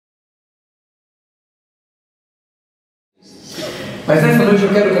Mas nessa noite eu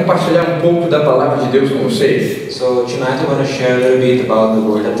quero compartilhar um pouco da palavra de Deus com vocês. So tonight I want to share a little bit about the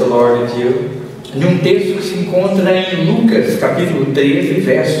word of the Lord with you. De um texto que se encontra em Lucas, capítulo 13,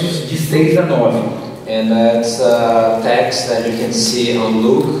 versos de 6 a 9. And that's a text that you can see on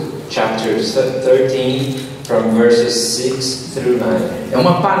Luke chapter 13 from verses 6 through 9. É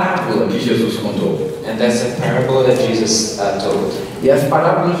uma parábola que Jesus contou. And that's a parable that Jesus told. E as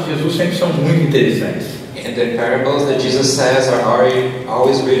parábolas de Jesus sempre são muito interessantes. And the parables that Jesus says are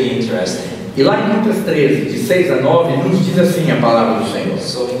always really interesting. E lá em Lucas 13, de 6 a 9, nos diz assim a palavra do Senhor.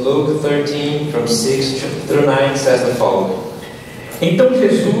 So in Luke 13 from 6 through 9 says the following. Então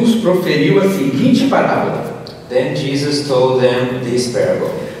Jesus proferiu a seguinte parábola. Then Jesus told them this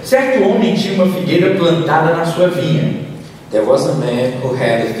parable. Certo homem tinha uma figueira plantada na sua vinha. There was a man who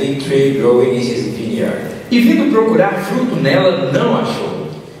had a fig tree growing in his vineyard. E vindo procurar fruto nela, não achou.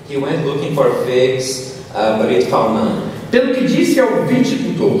 He went looking for figs, but it found none. Pelo que disse ao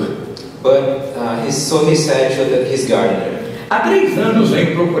viticultor. But so he said to his gardener. Há 3 anos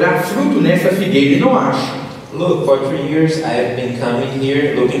venho procurar fruto nessa figueira e não acho. Look, for 3 years I have been coming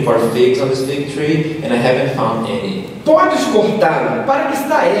here looking for figs on this fig tree, and I haven't found any. Podes cortá-la, para que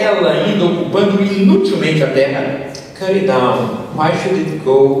está ela ainda ocupando inutilmente a terra? Cut it down. Why should it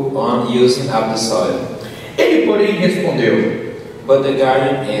go on using up the soil? Ele, porém, respondeu. But the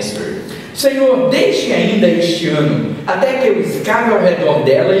gardener answered. Senhor, deixe ainda este ano, até que eu escave ao redor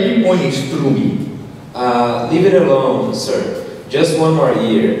dela e lhe ponha estrume. Leave it alone, sir. Just 1 more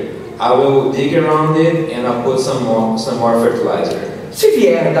year. I will dig around it and I'll put some more fertilizer. Se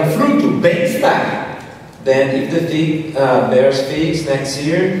vier dar fruto, bem está. Then if the fig bears figs next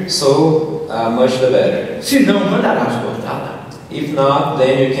year, so much the better. Se não, mandarás cortá-la. If not,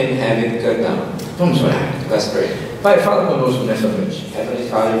 then you can have it cut down. Vamos orar. Let's pray. Pai, fala conosco nessa noite. Heavenly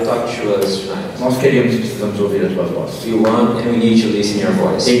Father, talk to us tonight. Nós queremos e precisamos ouvir a tua voz. We want and we need to listen your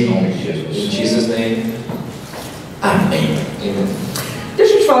voice. Em nome de In Jesus. Jesus' name, Amém. amen.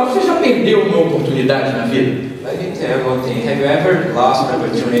 Deixa eu te falar, você já perdeu uma oportunidade na vida? Let me tell you one thing. Have you ever lost an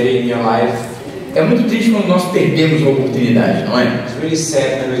opportunity in your life? É muito triste quando nós perdemos uma oportunidade, não é? It's really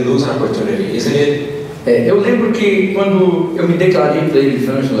sad when we lose an opportunity, isn't it? Eu lembro que quando eu me declarei para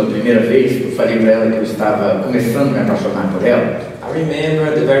Elisângela a primeira vez, eu falei para ela que eu estava começando a me apaixonar por ela. I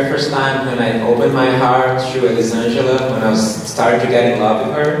remember the very first time when I opened my heart to Elisângela, when I started to get in love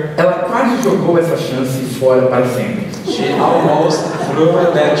with her. Ela quase jogou essa chance fora para sempre. She almost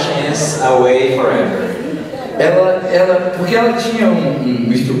threw that chance away forever. Porque ela tinha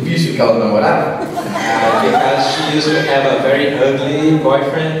um estrupício que ela namorava. Because she used to have a very ugly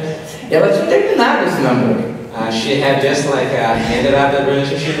boyfriend. Ela tinha terminado esse namoro. She had just ended up the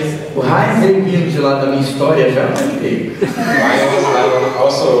relationship. O Ryan veio vindo de lá da minha história já, mas veio. I was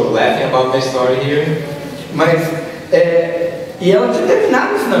also laughing about my story here. Mas, e ela tinha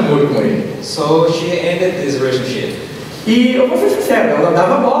terminado esse namoro com ele. So she ended this relationship. E eu vou ser sincero, ela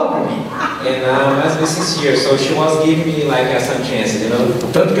dava bola para mim. And let's be sincere, so she was giving me some chances, you know.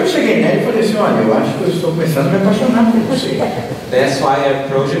 Tanto que eu cheguei nela e falei assim, olha, eu acho que eu estou começando a me apaixonar por você. That's why I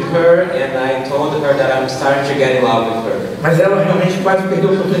approached her and I told her that I'm starting to get in love with her. Mas ela realmente quase perdeu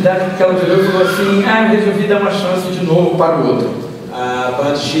a oportunidade porque ela virou e falou assim, eu resolvi dar uma chance de novo para o outro.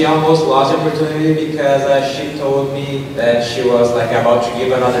 But she almost lost the opportunity because she told me that she was about to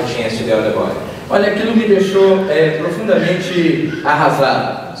give another chance to the other boy. Olha, aquilo me deixou profundamente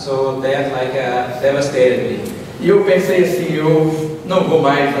arrasado. So that devastated me. E eu pensei assim, eu não vou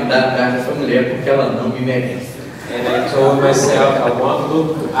mais andar atrás dessa mulher porque ela não me merece. And I told myself I won't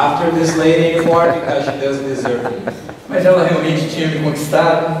look after this lady anymore because she doesn't deserve me. Mas ela realmente tinha me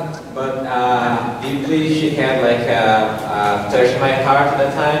conquistado. But deeply she had touched my heart at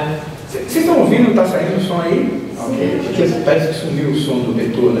that time. Vocês estão ouvindo? Está saindo o som aí? Ok. Porque parece que sumiu o som do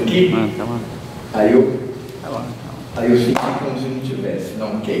retorno aqui. Tá lá. Aí eu fiquei como se não tivesse. Não,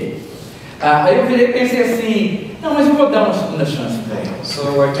 ok. Aí eu virei e pensei assim, não, mas eu vou dar uma segunda chance para ela.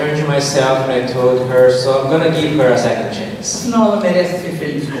 So I turned to myself and I told her, so I'm gonna give her a second chance. Senão ela merece ser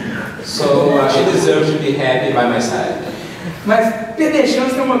feliz comigo. So she deserves to be happy by my side. Mas perder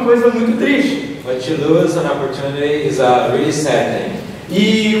chance é uma coisa muito triste. But to lose an opportunity is a really sad thing.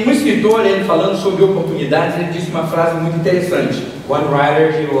 E um escritor, ele falando sobre oportunidades, ele disse uma frase muito interessante. One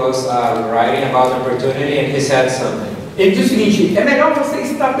writer, he was writing about opportunity and he said something. Ele diz o seguinte, é melhor você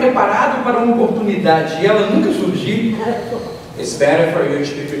estar preparado para uma oportunidade e ela nunca surgir. It's better for you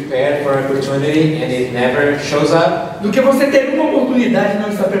to be prepared for an opportunity and it never shows up. Do que você ter uma oportunidade e não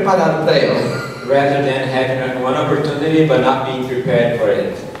estar preparado para ela. Rather than having one opportunity but not being prepared for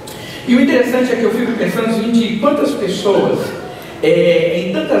it. E o interessante é que eu fico pensando o seguinte, quantas pessoas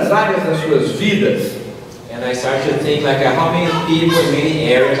em tantas áreas das suas vidas And And I started to think like how many people in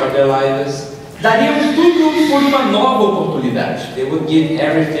many areas of their lives, dariam tudo por uma nova oportunidade. they would give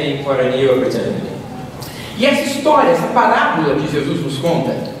everything for a new opportunity. E essa história, essa parábola que Jesus nos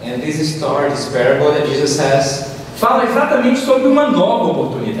conta, And this story, this parable that Jesus says, fala exatamente sobre uma nova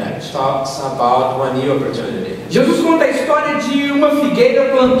oportunidade. talks about one new opportunity. Jesus conta a história de uma figueira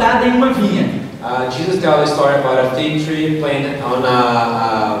plantada em uma vinha. Jesus tells a story about a fig tree planted on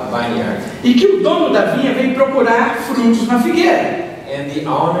a vineyard. E que o dono da vinha vem procurar frutos na figueira. And the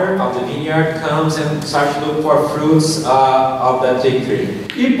owner of the vineyard comes and starts to look for fruits of that fig tree.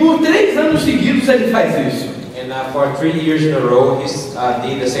 E por 3 anos seguidos ele faz isso. And for 3 years in a row, he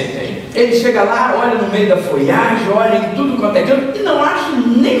did the same thing. Ele chega lá, olha no meio da folhagem, olha em tudo quanto é canto e não acha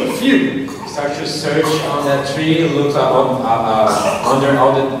nem um figo. He starts to search on that tree, looks under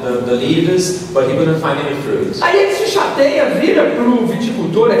all the leaves, but he couldn't find any fruit. Aí ele se chateia, vira para o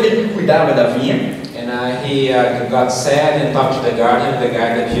viticultor, aquele que cuidava da vinha. And he got sad and talked to the gardener, the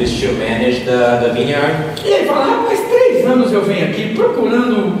guy that used to manage the vineyard. E ele fala, rapaz, 3 anos eu venho aqui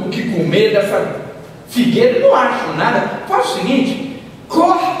procurando o que comer dessa figueira, não acho nada. Faz o seguinte,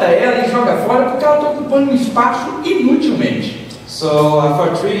 corta ela e joga fora, porque ela está ocupando um espaço inutilmente. So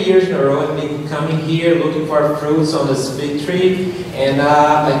for 3 years in a row, I've been coming here looking for fruits on this fig tree, and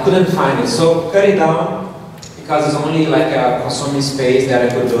I couldn't find it. So cut it down, because it's only like a consuming space that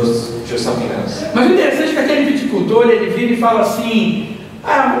I could do something else. Mas o interessante é que aquele viticultor, ele vira e fala assim,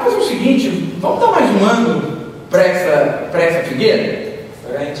 vamos fazer o seguinte, vamos dar mais um ano para essa figueira.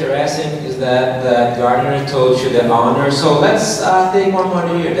 What interesting is that the gardener told to the owner, so let's take 1 more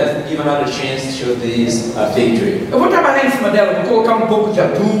year, let's give another chance to this fig tree. Eu vou trabalhar em cima dela, vou colocar um pouco de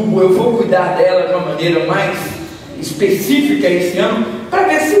adubo, eu vou cuidar dela de uma maneira mais específica esse ano, para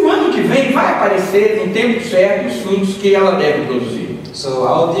ver se o ano que vem vai aparecer no tempo certo os frutos que ela deve produzir. So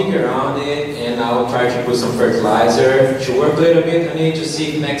I'll dig around it and I'll try to put some fertilizer to work a little bit on it to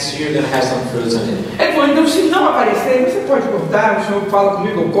see if next year you're gonna have some fruits on it. Ele falou, então se não aparecer, você pode cortar, o senhor fala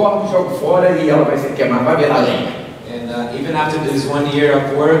comigo, eu corto, jogo fora e ela vai ser queimada, vai virar lenha. And even after this 1 year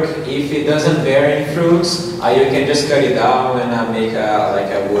of work, if it doesn't bear any fruits, you can just cut it down and make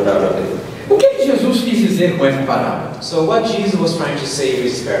like a wood out of it. O que Jesus quis dizer com essa parábola? So what Jesus was trying to say with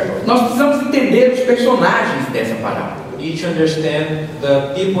this parable? Nós precisamos entender os personagens dessa parábola. We need to understand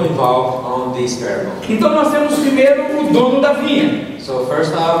the people involved on this parable. Então nós temos primeiro o dono da vinha. So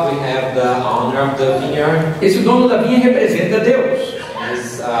first off, we have the owner of the vineyard. Esse dono da vinha representa Deus.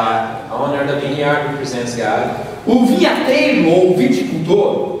 This owner of the vineyard represents God. O vinhateiro ou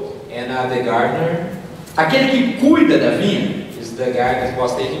viticultor, And the gardener aquele que cuida da vinha, is the guy that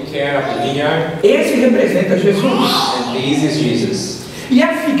was taking care of the vineyard. esse representa Jesus. And this is Jesus. E a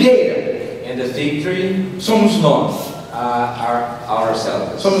figueira And the fig tree somos nós. are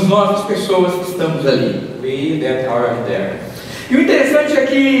ourselves. Somos nós as pessoas que estamos ali. We that are there. E o interessante é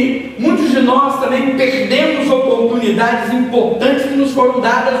que muitos de nós também perdemos oportunidades importantes que nos foram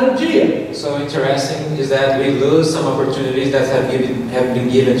dadas um dia. So interesting is that we lose some opportunities that have been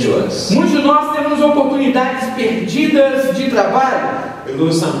given to us. Muitos de nós temos oportunidades perdidas de trabalho, We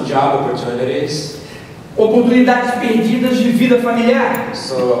lose some job opportunities. oportunidades perdidas de vida familiar,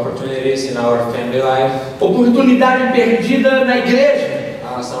 So opportunities in our family life. oportunidade perdida na igreja.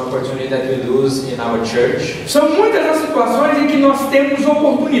 Some opportunity that we lose in our church. São muitas as situações em que nós temos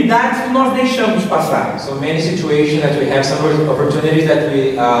oportunidades que nós deixamos passar. So many situations that we have some opportunities that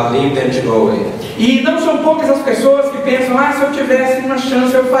we leave them to go away. E não são poucas as pessoas que pensam, se eu tivesse uma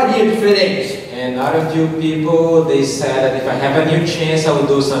chance eu faria diferente. And not a few people, they said that if I have a new chance, I will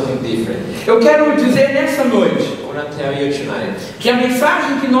do something different. Eu quero dizer nessa noite I want to tell you tonight que a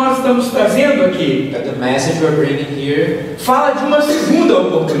mensagem que nós estamos trazendo aqui that the message we're bringing here fala de uma segunda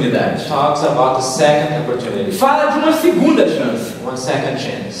oportunidade, talks about the second opportunity, fala de uma segunda chance, one second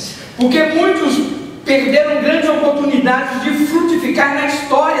chance. porque muitos perderam grandes oportunidades de frutificar na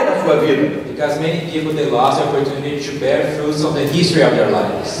história da sua vida. Because many people, they lost the opportunity to bear fruits of the history of their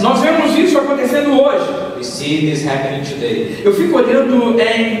lives. Nós vemos isso acontecendo hoje. We see this happening today. Eu fico olhando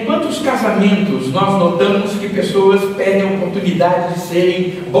em quantos casamentos nós notamos que pessoas perdem a oportunidade de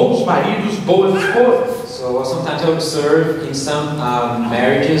serem bons maridos, boas esposas. So sometimes I observe in some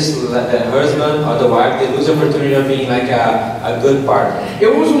marriages, the husband or the wife, they lose the opportunity of being like a good partner.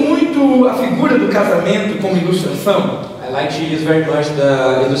 Eu uso muito a figura do casamento como ilustração. I like to use very much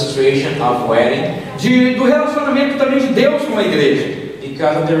the illustration of wedding. Do relacionamento também de Deus com a igreja.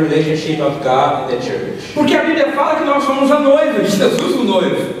 Because of the relationship of God and the church. Porque a Bíblia fala que nós somos a noiva, e Jesus o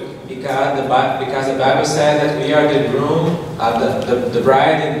noivo. Because the Bible says that we are the groom, the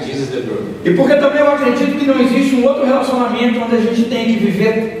bride, and Jesus the groom. E porque também eu acredito que não existe um outro relacionamento onde a gente tem que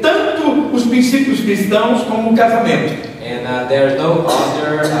viver tanto os princípios cristãos como o casamento. And there's no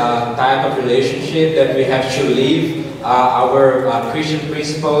other type of relationship that we have to live our Christian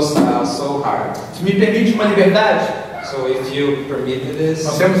principles so hard. Se me permite uma liberdade, So if you permit me this,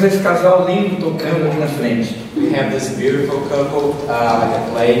 nós temos esse casal lindo tocando aqui na frente. we have this beautiful couple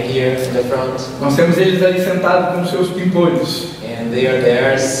playing here in the front. Nós temos eles ali sentados com seus pimpolhos. And they are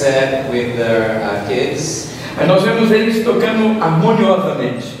there set with their kids. Aí nós vemos eles tocando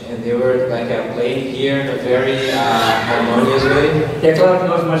harmoniosamente. And they were playing here in a very harmonious way. E é claro que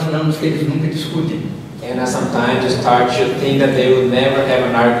nós imaginamos que eles nunca discutem. And sometimes you start to think that they will never have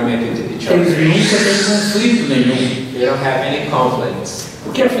an argument with each Eles other. nunca têm conflito nenhum. They don't have any conflicts.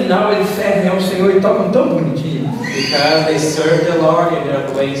 Porque afinal eles servem ao Senhor e tocam tão bonitinho. Because they serve the Lord and they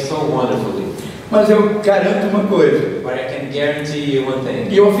are playing so wonderfully. Mas eu garanto uma coisa, But I can guarantee you one e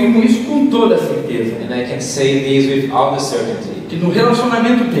thing. eu afirmo isso com toda certeza, And I can say this with all the certainty. que no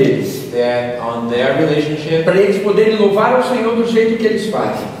relacionamento deles, That on their relationship, para eles poderem louvar ao Senhor do jeito que eles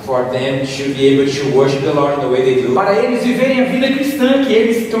fazem, for them to be able to worship the Lord the way they do, para eles viverem a vida cristã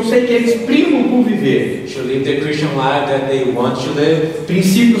que eu sei que eles primam por viver, to live the Christian life that they want to live,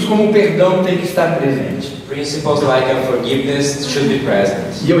 princípios como o perdão têm que estar presente. principles like forgiveness should be present.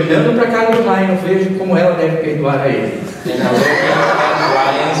 E olhando para a cara do Ryan, eu vejo como ela deve perdoar a ele. And looking at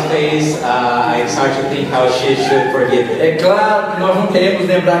Ryan's face, I start to think how she should forgive him. É claro que nós não queremos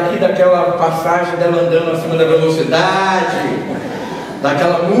lembrar aqui daquela passagem dela andando acima da velocidade,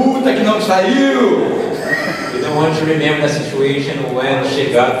 daquela multa que não saiu. We don't want to remember the situation when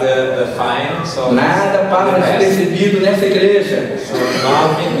she got the fine. So Nada passa despercebido nessa igreja. So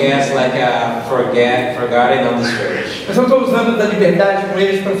nothing gets forgotten on this church. Mas eu estou usando da liberdade com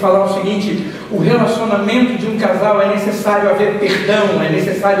eles para falar o seguinte: o relacionamento de um casal é necessário haver perdão, é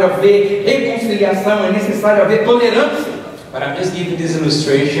necessário haver reconciliação, é necessário haver tolerância. But I'm just giving this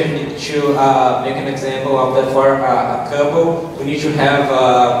illustration to make an example of that for a couple. We need to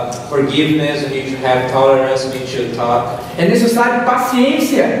have forgiveness, we need to have tolerance, we need to talk. É necessário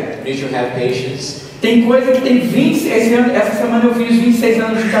paciência. We need to have patience. Tem coisa que tem 20, essa semana eu fiz 26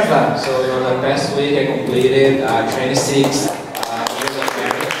 anos de casado. So on the past week I completed 26 years of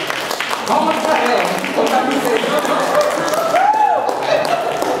marriage. Palmas para ela, vamos botar 26 anos.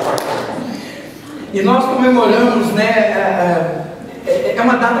 E nós comemoramos, né? É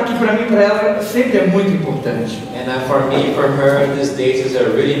uma data que para mim, para ela, sempre é muito importante. And for me, for her, this date is a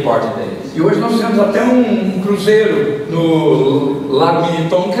really important day. E hoje nós fizemos até um cruzeiro no Lago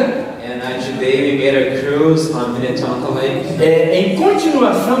Minnetonka. And today we made a cruise on Minnetonka Lake. Em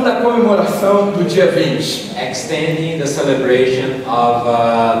continuação da comemoração do dia 20. Extending the celebration of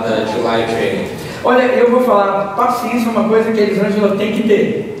the July trading. Olha, eu vou falar, paciência é uma coisa que a Elisângela tem que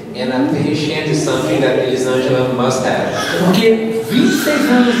ter. And patience is something that Elisângela must have. Porque 26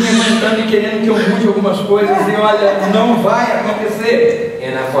 anos me aguentando e querendo que eu mude algumas coisas e olha, não vai acontecer.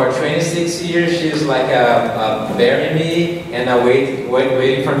 And for 26 years she's burying me and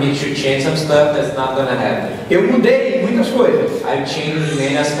waiting for me to change some stuff that's not gonna happen. Eu mudei muitas coisas. I've changed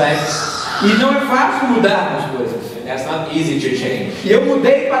many aspects. E não é fácil mudar as coisas. That's not easy to change. E eu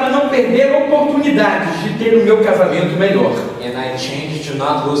mudei para não perder oportunidades de ter o meu casamento melhor. And I changed to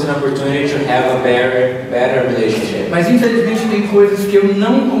not lose an opportunity to have a better relationship. Mas infelizmente tem coisas que eu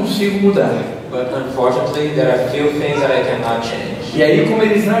não consigo mudar. But unfortunately, there are few things that I cannot change. E aí, como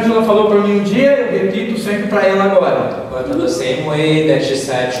Elisângela falou para mim um dia, eu repito sempre para ela agora. But in the same way that she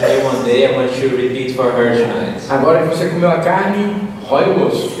said to me one day, I want you to repeat for her tonight. Agora que você comeu a carne, rói o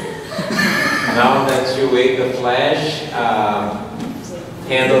osso. Now that you ate the flesh,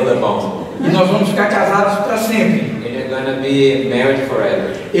 handle the bone. E nós vamos ficar casados para sempre. And you're gonna be married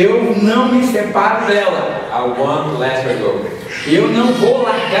forever. Eu não me separo dela. I won't let her go. Eu não vou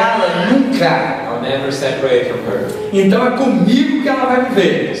largá-la nunca. I'll never separate from her. Então é comigo que ela vai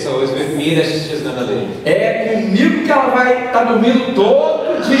viver. So it's with me that she's gonna live. É comigo que ela vai estar dormindo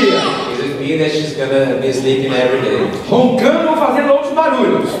todo dia. It's with me that she's gonna be sleeping every day. Roncando ou fazendo outros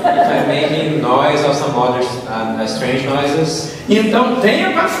barulhos. If I'm making noise or some other strange noises, Então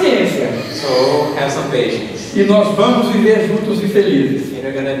tenha paciência. so have some patience. E nós vamos viver juntos e felizes. And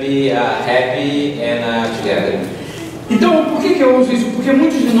you're gonna be happy and together. Então, por que eu uso isso? Porque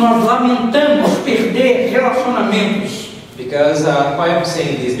muitos de nós lamentamos perder relacionamentos. Because why I'm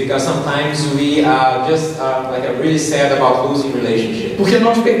saying this? Because sometimes we just really sad about losing relationships. Porque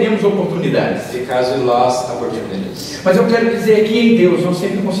nós perdemos oportunidades. Because we lost opportunities. Mas eu quero dizer que em Deus nós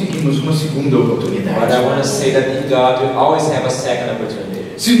sempre conseguimos uma segunda But I oportunidade. want to say that in God we always have a second opportunity.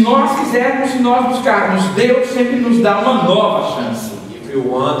 Se nós quisermos, se nós buscarmos, Deus sempre nos dá uma nova chance. If if you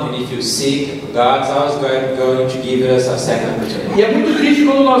want and if you seek, God's always going to give us a second opportunity. E é muito triste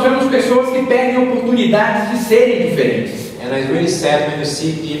quando nós vemos pessoas que perdem oportunidades de serem diferentes. And it's really sad when you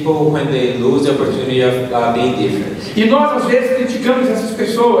see people when they lose the opportunity of being different. E nós às vezes criticamos essas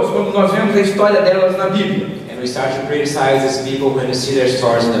pessoas quando nós vemos a história delas na Bíblia. And we start to criticize these people when we see their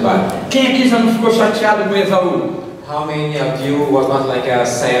stories in the Bible. Quem aqui já não ficou chateado com Esaú? How many of you was not like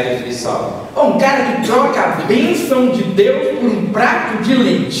sad with Esau? Um cara que troca a bênção de Deus por um prato de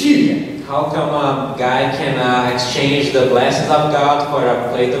lentilha. How come a guy can exchange the blessings of God for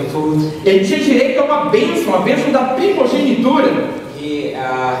a plate of food? Ele tinha direito a uma bênção da primogenitura. He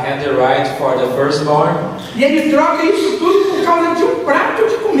had the right for the firstborn. E ele troca isso tudo por causa de um prato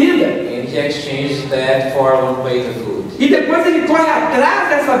de comida. And he exchanged that for one plate of food. E depois ele corre atrás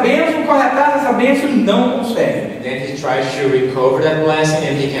dessa bênção e não consegue. And then he tries to recover that blessing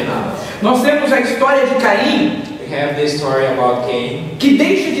and he cannot. Nós temos a história de Caim, We have this story about Cain, que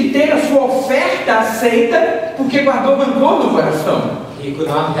deixa de ter a sua oferta aceita porque guardou rancor no coração. he could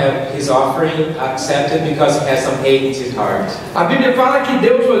not have his offering accepted because he has some hate in his heart. A Bíblia fala que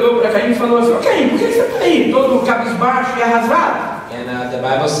Deus olhou para Caim e falou assim: Caim, por que você está aí todo cabisbaixo e arrasado? And the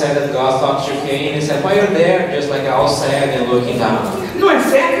Bible said that God talked to Cain and said, why are you there? Just like all sad and looking down. Não é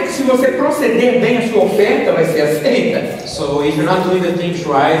certo que se você proceder bem a sua oferta vai ser aceita? So if you're not doing the things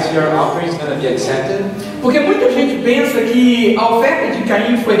right, your offering is going to be accepted. Porque muita gente pensa que a oferta de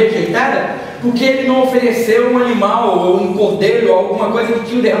Caim foi rejeitada porque ele não ofereceu um animal ou um cordeiro ou alguma coisa que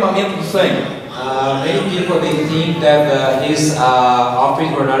tinha o derramamento do sangue. Many people, they think that his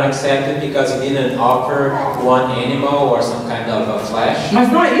offerings were not accepted because he didn't offer one animal or some kind of flesh.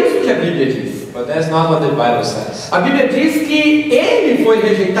 Mas não é isso que a Bíblia diz. But that's not what the Bible says. A Bíblia diz que ele foi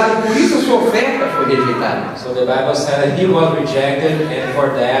rejeitado, por isso a sua oferta foi rejeitada. So the Bible said that he was rejected, and for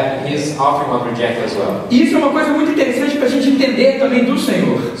that his offering was rejected as well. E isso é uma coisa muito interessante para a gente entender também do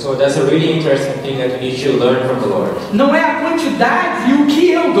Senhor. So that's a really interesting thing that we need to learn from the Lord. Não é a quantidade e o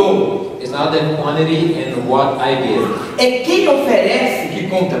que eu dou. It's not the quantity and what I give. É quem oferece que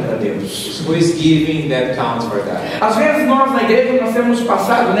conta para Deus. It's who is giving that counts for God. Às vezes nós na igreja nós temos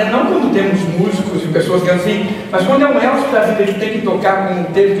passado, não quando temos músicos e pessoas que assim, mas quando é um Hélcio da vida que tem que tocar como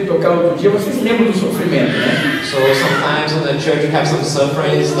teve que tocar outro dia, vocês lembram do sofrimento, né? So sometimes in the church you have some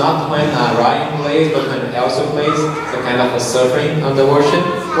suffering. It's not when Ryan plays, but when Hélcio plays, it's a kind of a suffering on the worship.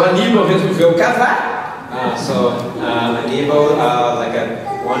 O Aníbal resolveu casar. Aníbal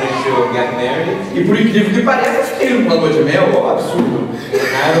wanted to get married. E por incrível que pareça, saíram para a lua de mel, absurdo.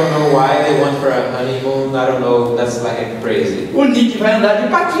 I don't know why they went for a honeymoon. I don't know. That's like crazy. O Nick vai andar de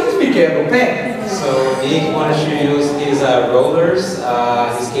patins, me quebra o pé. So Nick wanted to use his rollers,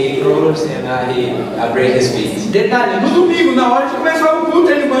 his skate rollers, and he break his feet. Detalhe, no domingo, na hora de começar o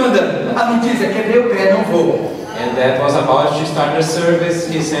culto, ele manda a notícia: quebrei o pé, não vou. And that was about to start the service.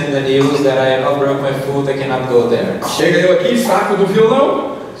 He sent the news that I broke my foot. I cannot go there. Chega eu aqui, saco do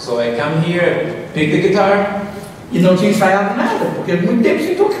violão. So I come here, pick the guitar. E não tinha ensaiado nada, porque muito tempo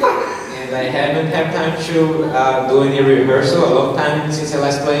sem tocar. And I haven't had time to do any rehearsal. A long time since I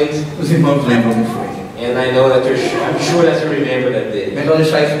last played. Os irmãos lembram como foi. And I know that I'm sure that you remember that day. Melhor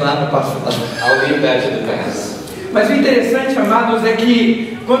deixar isso lá no passado. I'll leave that to the past. Mas o interessante, amados, é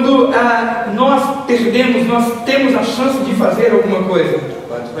que quando nós perdemos, nós temos a chance de fazer alguma coisa.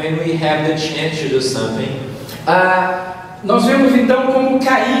 But when we have the chance to do something, nós vemos então como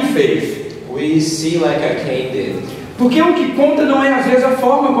Caim fez. we see like a Cain did. Porque o que conta não é às vezes a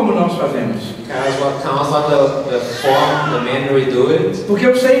forma como nós fazemos. Because what counts not the form, the manner we do it. Porque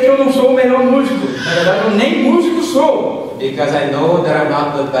eu sei que eu não sou o melhor músico. Na verdade, eu nem músico sou. Because I know that I'm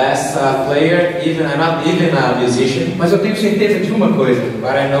not the best player, I'm not even a musician. Mas eu tenho certeza de uma coisa.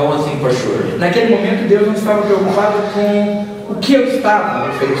 But I know one thing for sure. Naquele momento Deus não estava preocupado com o que eu estava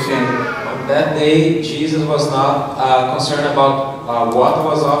oferecendo. On that day, Jesus was not concerned about what I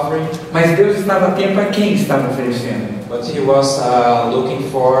was offering. Mas Deus estava atento a quem estava oferecendo. But he was looking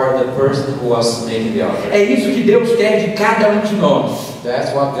for the person who was making the offering. É isso que Deus quer de cada um de nós.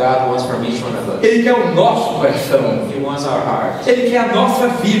 That's what God wants from each one of us. Ele quer o nosso coração. He wants our heart. Ele quer a nossa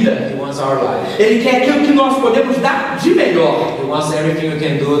vida. He wants our life. Ele quer aquilo que nós podemos dar de melhor. He wants everything we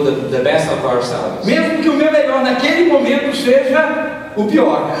can do, the best of ourselves. Mesmo que o meu melhor naquele momento seja o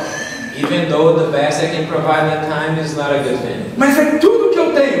pior. Even though the best I can provide at the time is not a good thing. Mas é tudo que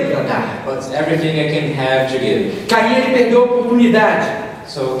eu tenho para dar. But it's everything I can have to give. Caim, ele perdeu a oportunidade.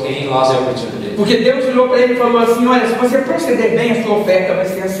 So Cain lost the opportunity. Porque Deus olhou para ele e falou assim: olha, se você proceder bem, a sua oferta vai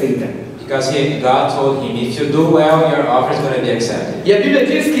ser aceita. Because God told him, if you do well, your offer is going to be accepted. E a Bíblia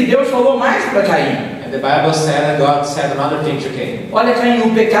diz que Deus falou mais para Caim. And the Bible said that God said another thing to Cain. Olha, Caim,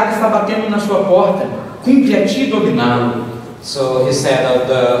 o pecado está batendo na sua porta. Cumpre a ti dominá-lo. So he said that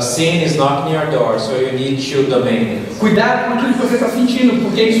the sin is knocking your door, so you need to domain it. Cuidado com aquilo que você está sentindo,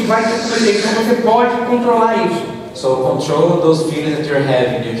 porque isso vai ter consequência, então você pode controlar isso. So control those feelings that you're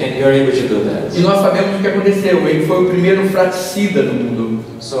having. You're able to do that. E nós sabemos o que aconteceu. Ele foi o primeiro fratricida do mundo.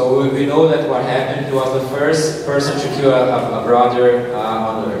 So we know that what happened. He was the first person to kill a brother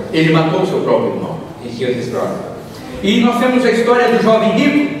on earth. Ele matou o seu próprio irmão. He killed his brother. E nós temos a história do jovem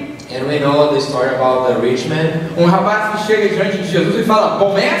rico. And we know the story about the rich man. Rapaz que chega diante de Jesus e fala: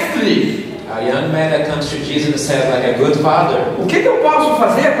 bom mestre, A young man that comes to Jesus and says, like a good father, o que eu posso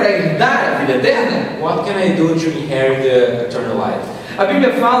fazer para herdar a vida eterna? what can I do to inherit the eternal life? A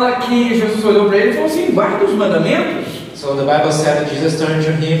Bíblia fala que Jesus olhou para ele e falou assim: guarda os mandamentos. So the Bible said that Jesus turned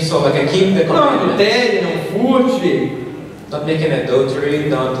to him, so like I keep the Não commandments. adultere, não furte. Don't make an adultery,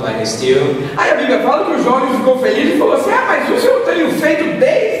 don't like steal. Aí a Bíblia fala que o jovem ficou feliz e falou assim: ah, mas isso eu tenho feito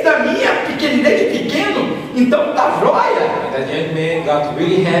desde a minha pequenez de pequeno, então tá joia. And that young man got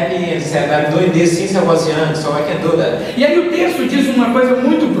really happy and said, I'm doing this since I was young, so I can do that. E aí o texto diz uma coisa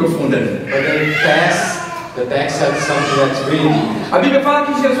muito profunda. But the text said something that's really deep. A Bíblia fala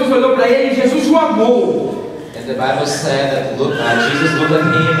que Jesus olhou para ele e Jesus o amou. And the Bible said that Jesus looked at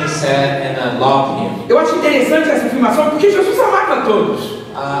him and said, and loved him. Eu acho interessante essa afirmação porque Jesus amava todos.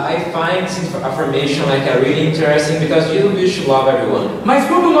 I find this affirmation like really interesting because Jesus used to love everyone. Mas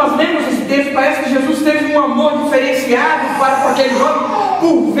quando nós lemos esse texto, parece que Jesus teve um amor diferenciado para com aquele jovem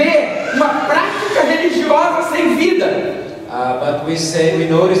por ver uma prática religiosa sem vida. But we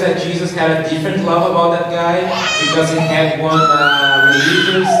notice that Jesus had a different love about that guy because he had one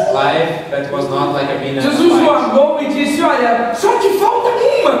religious life that was not like being a Jesus o amou e disse: olha, só te falta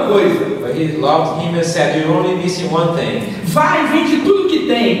uma coisa. But he loved him and said, you're only missing one thing. Vai, vende tudo que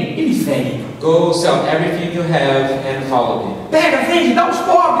tem e me segue. Go sell everything you have and follow me. Pega, vende, dá aos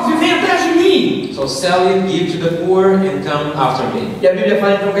pobres e vem atrás de mim. So sell it, give to the poor and come after me. E a Bíblia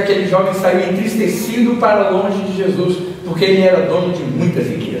fala então que aquele jovem saiu entristecido para longe de Jesus, porque ele era dono de muitas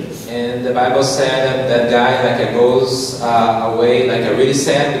riquezas. And the Bible said that guy like goes away like really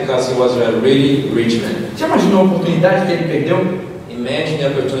sad because he was a really rich man. Já imaginou a oportunidade que ele perdeu? Imagine the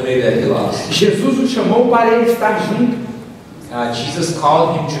opportunity that he lost. Jesus o chamou para ele estar junto. Jesus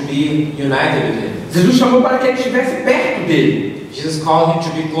called him to be united with him. Jesus chamou para que ele estivesse perto dele. Jesus called him to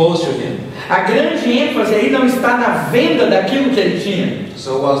be close to him. A grande ênfase aí não está na venda daquilo que ele tinha.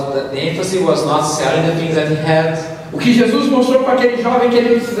 So the emphasis was not selling the things that he had. O que Jesus mostrou para aquele jovem é que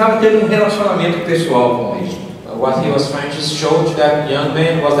ele precisava ter um relacionamento pessoal com ele. What he was trying to show to that young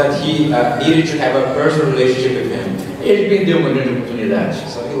man was that he needed to have a personal relationship with him. Ele perdeu uma grande oportunidade.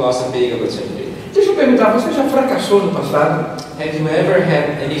 So he lost a big opportunity. Deixa eu perguntar, você já fracassou no passado? Have you ever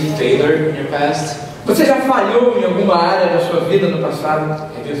had any failure in your past? Você já falhou em alguma área da sua vida no passado?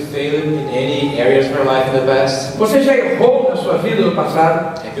 Have you failed in any areas of your life in the past? Você já errou na sua vida no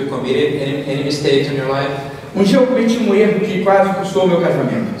passado? Have you committed any mistakes in your life? Um dia eu cometi um erro que quase custou o meu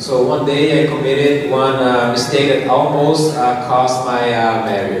casamento. So one day I committed one mistake that almost cost my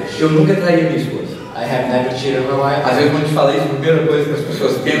marriage. Eu nunca traí minha esposa. I have never cheated on my wife. Às vezes quando te falei isso, a primeira coisa que as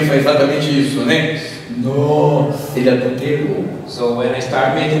pessoas pensam é exatamente isso, né? Nossa, ele adulterou. So when I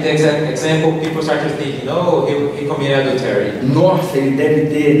start making the example, people start to think, no, he committed adultery. Nossa, ele deve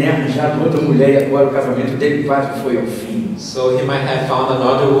ter, né, arranjado outra mulher e agora o casamento dele quase foi ao fim. So he might have found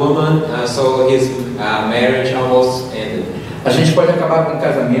another woman, so his marriage almost ended. A gente pode acabar com um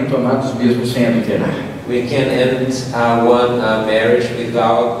casamento, amados, mesmo sem adulterar. We can end one marriage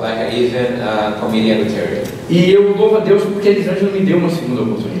without like even committing adultery. E eu louvo a Deus porque Elisângela me deu uma segunda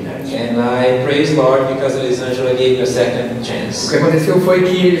oportunidade. And I praise Lord because Elisângela gave me a second O chance. que aconteceu foi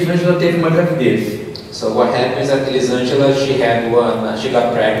que Elisângela teve uma gravidez. So what happened is that Elisângela, she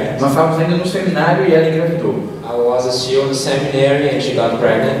got pregnant. Nós estávamos ainda no seminário e ela engravidou. I was still in the seminary and she got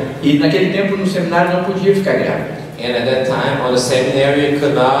pregnant. E naquele tempo no seminário não podia ficar grávida. And at that time on the seminary you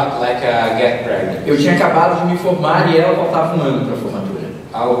could not get pregnant. Eu tinha acabado de me formar e ela faltava um ano para a formatura.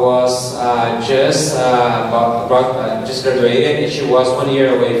 I was just graduated and she was 1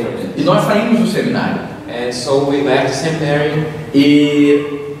 year away from it. E nós saímos do seminário. And so we left the seminary.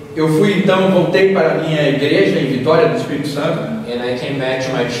 E eu voltei para a minha igreja em Vitória do Espírito Santo. And I came back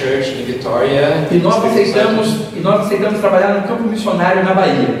to my church in Vitória. E nós aceitamos trabalhar no campo missionário na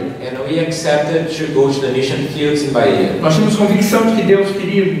Bahia. And we accepted to go to the mission fields in Bahia. Nós tínhamos convicção de que Deus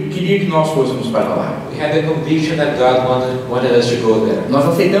queria que nós fôssemos para lá. We had the conviction that God wanted us to go there. Nós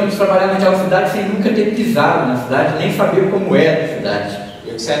aceitamos trabalhar naquela cidade sem nunca ter pisado na cidade, nem saber como era a cidade.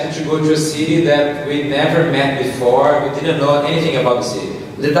 We accepted to go to a city that we never met before. We didn't know anything about the city.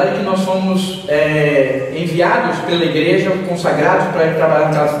 O detalhe é que nós fomos enviados pela igreja, consagrados para ir trabalhar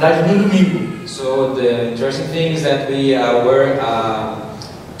naquela cidade no domingo. So the interesting thing is that we were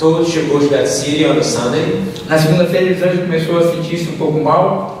told to go to that city on the Sunday. Na segunda-feira, Elisângela começou a sentir-se um pouco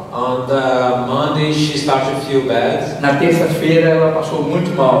mal. On the Monday, she started to feel bad. Na terça-feira, ela passou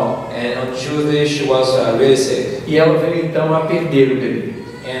muito mal. And on Tuesday, she was really sick. E ela veio então a perder o bebê.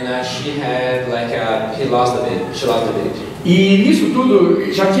 And she had she lost the baby. E nisso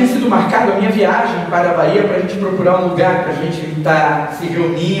tudo já tinha sido marcada a minha viagem para a Bahia para a gente procurar um lugar para a gente estar se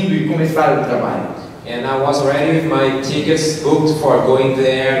reunindo e começar o trabalho. And I was already with my tickets booked for going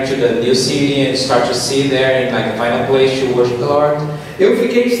there to the new city and start to see there and find a place to worship the Lord. Eu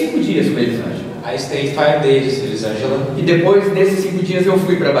fiquei 5 dias com Elisângela. I stayed 5 days with Elisângela. E depois desses 5 dias eu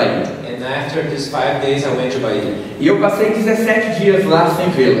fui para a Bahia. And after these 5 days I went to Bahia. E eu passei 17 dias lá sem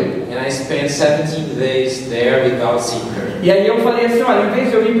vê-la. And I spent 17 days there without seeing her. E aí eu falei assim, olha, em vez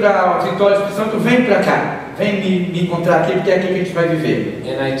de eu ir para o Vitória do Espírito Santo, vem para cá. Vem me encontrar aqui, porque é aqui que a gente vai viver.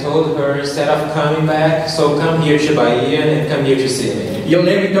 And I told her, instead of coming back, so come here to Bahia and come here to see me. E eu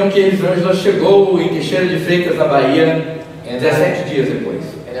lembro então que Elisângela chegou em Teixeira de Freitas, na Bahia, 17 dias depois.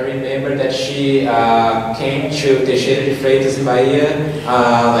 And I remember that she came to Teixeira de Freitas in Bahia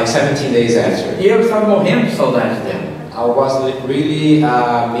 17 days after. E eu estava morrendo de saudade dela. I was really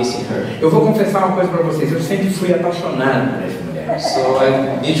missing her. Eu vou confessar uma coisa para vocês, eu sempre fui apaixonado por essa mulher. So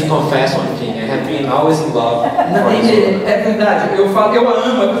I need to confess one thing. I have been always in love. É verdade, eu falo, eu a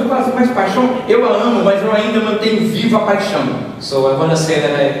amo, você fala assim, mas paixão, eu a amo, mas eu ainda mantenho viva a paixão. So I want to say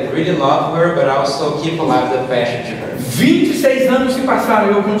that I really love her, but I also keep alive the passion to her. 26 anos se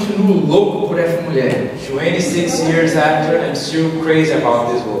passaram e eu continuo louco por essa mulher. 26 years after, I'm still crazy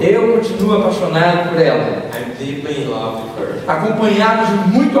about this woman. Eu continuo apaixonado por ela. I'm deeply in love with her. Acompanhado de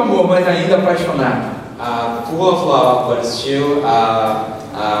muito amor, mas ainda apaixonado. Full of love, but still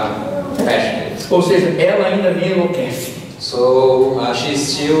passionate. Ou seja, ela ainda me enlouquece. So she's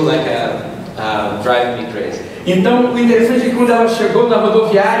still driving me crazy. Então, o interessante é que quando ela chegou na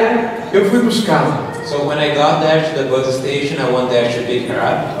rodoviária, eu fui buscá-la. So when I got there to the bus station, I went there to pick her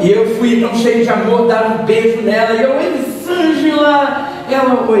up. E eu fui então cheio de amor, dar um beijo nela. E eu, Elisângela,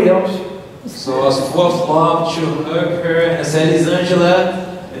 ela, oi, Hélcio. So I was full of love to hug her, and I said, Elisângela,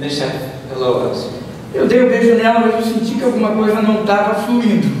 and then she said, hello, Hélcio. Eu dei um beijo nela, mas eu senti que alguma coisa não estava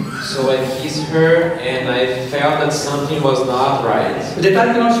fluindo. So I kissed her, and I felt that something was not right. O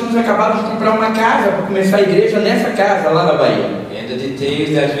detalhe é que nós tínhamos acabado de comprar uma casa para começar a igreja nessa casa lá na Bahia. And the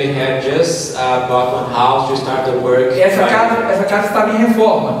details that we had just bought one house to start the work. Essa casa estava em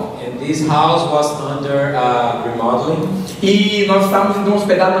reforma. And this house was under remodeling. E nós estávamos então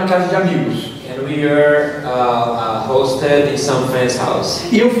hospedados na casa de amigos. And we were hosted in some friend's house.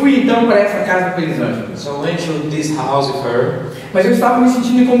 E eu fui então para essa casa com Elisângela. So I went to this house with her. Mas eu estava me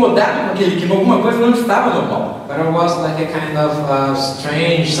sentindo incomodado com aquele clima, alguma coisa não estava normal. But I was like a kind of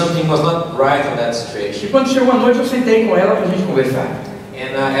strange, something was not right on that situation. E quando chegou a noite eu sentei com ela para a gente conversar.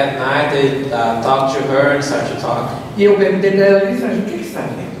 And at night I talked to her and started to talk. E eu perguntei para ela, Elisângela, o que está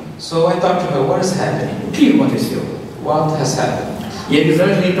vendo? So I talked to her, what is happening? O que aconteceu? What has happened? E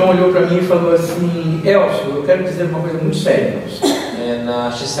Elisângela então olhou para mim e falou assim, Hélcio, eu quero dizer uma coisa muito séria para você.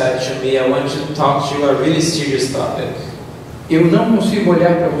 And she said to me, I want to talk to you a really serious topic. Eu não consigo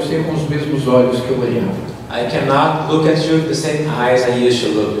olhar para você com os mesmos olhos que eu olhava. I cannot look at you with the same eyes I used to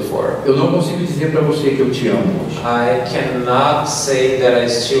look before. Eu não consigo dizer para você que eu te amo hoje. I cannot say that I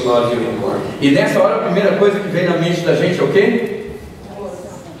still love you anymore. E nessa hora a primeira coisa que vem na mente da gente é o quê?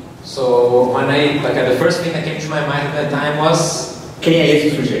 So when the first thing that came to my mind at that time was, quem é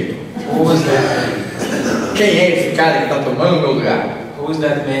esse sujeito? who was that? Quem é esse cara que está tomando o meu lugar? Who is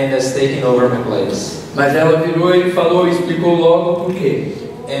that man that's taking over my place? Mas ela virou e falou e explicou logo por quê.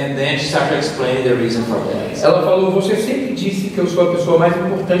 And then she started explaining the reason for that. Ela falou, você sempre disse que eu sou a pessoa mais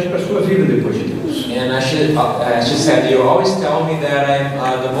importante para a sua vida depois de Deus. And she said, you always tell me that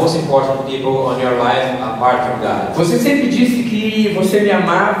I'm the most important people on your life apart from God. Você sempre disse que você me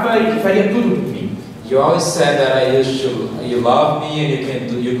amava e que faria tudo por mim. You always said that you love me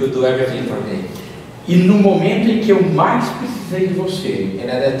and you could do everything for me. E no momento em que eu mais precisei de você, and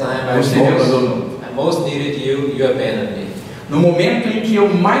at that time você me abandonou. I most needed you, you abandoned me. No momento em que eu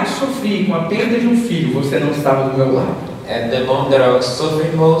mais sofri com a perda de um filho, você não estava do meu lado. At the moment that I was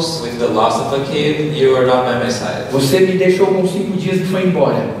suffering most with the loss of a kid, you were not by my side. Você me deixou com 5 dias e foi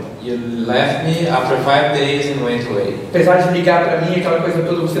embora. You left me after 5 days and went away. Apesar de ligar para mim, aquela coisa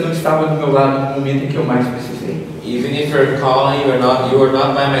toda, você não estava do meu lado no momento em que eu mais precisei. Even if you're calling, you were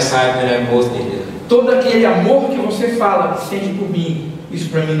not by my side when I most needed. Todo aquele amor que você fala, que sente por mim, isso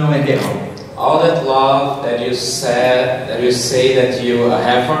para mim não é real. all that love that you say that you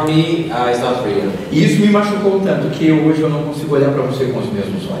have for me is not real. E isso me machucou tanto que hoje eu não consigo olhar para você com os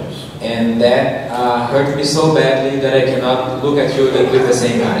mesmos olhos. And that hurt me so badly that I cannot look at you with the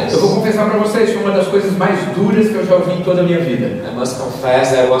same eyes. Eu vou confessar para vocês, foi uma das coisas mais duras que eu já ouvi em toda a minha vida. I must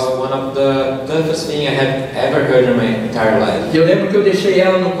confess that was one of the toughest things I have ever heard in my entire life. Eu lembro que eu deixei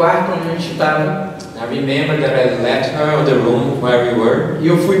ela no quarto onde a gente estava. I remember that I left her in the room where we were. E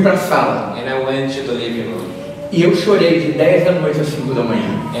eu fui para a sala. And I went to the living room. E eu chorei de 10 da noite às 5 da manhã.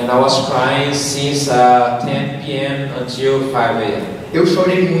 And I was crying since 10 p.m. until 5 a.m. Eu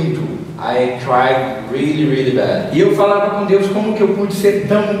chorei muito. I cried really, really bad. E eu falava com Deus como que eu pude ser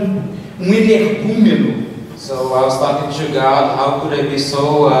tão um energúmeno. So I was talking to God, how could I be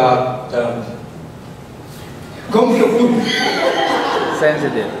so dumb? Como que eu pude?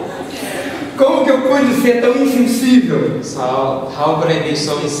 Sensitive. Como que eu pude ser tão insensível? So how could I be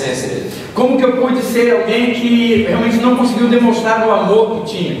so insensitive? Como que eu pude ser alguém que realmente não conseguiu demonstrar o amor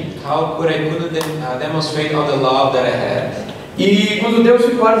que tinha? How could I couldn't demonstrate all the love that I had? E quando deu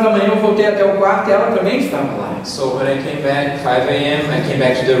 5 horas da manhã eu voltei até o quarto e ela também estava lá. So when I came back 5 a.m. I came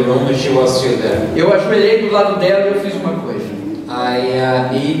back to the room and she was still there. Eu ajoelhei do lado dela e eu fiz uma coisa. I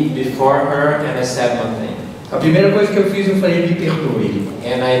knelt before her and I said one thing. A primeira coisa que eu fiz, eu falei, me perdoe.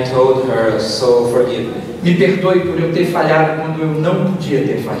 And I told her, so forgive me. Me perdoe por eu ter falhado quando eu não podia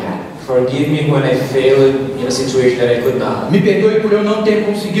ter falhado. Forgive me when I failed in a situation that I could not. Me perdoe por eu não ter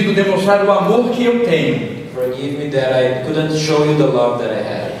conseguido demonstrar o amor que eu tenho. Forgive me that I couldn't show you the love that I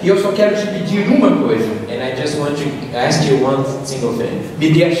had. E eu só quero te pedir uma coisa. And I just want to ask you one single thing. Me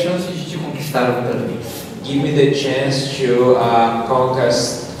dê a chance de te conquistar outra vez. Give me the chance to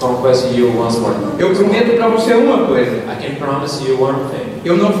conquest you once more. Eu prometo para você uma coisa. I can promise you one thing.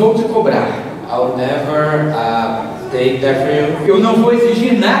 Eu não vou te cobrar. I'll never take that for you. Eu não vou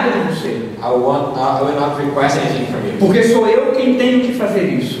exigir nada de você. I will not request anything from you. Porque sou eu quem tenho que fazer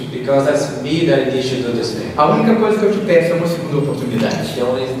isso. Because that's me that needs to do this thing. A única coisa que eu te peço é uma segunda oportunidade. The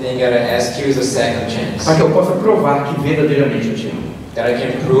only thing that I ask you is a second chance. Para que eu possa provar que verdadeiramente eu te amo. That I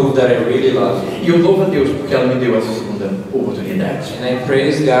can prove that I really love you. E eu louvo a Deus porque ela me deu essa segunda oportunidade. And I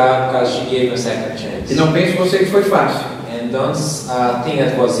praise God because she gave me a second chance. E não pense você que foi fácil. And don't think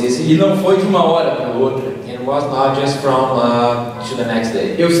that was easy. E não foi de uma hora para outra. It was not just from to the next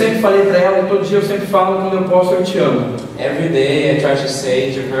day. Eu sempre falei para ela, e todo dia eu sempre falo, quando eu posso, eu te amo. Every day I try to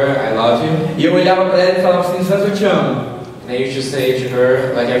say to her, I love you. E eu olhava para ela e falava assim, Santos, eu te amo. And I used to say to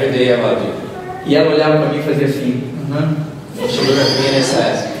her, like every day, I love you. E ela olhava para mim e fazia assim, And she looked at me and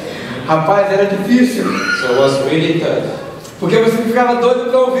says, rapaz, era difícil. so it was really tough. Porque você ficava doido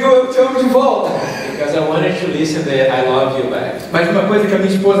para ouvir o eu te amo de volta. Because I wanted to listen that I love you back. Mas uma coisa que a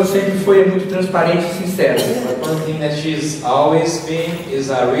minha esposa sempre foi é muito transparente e sincera. But one thing that she's always been is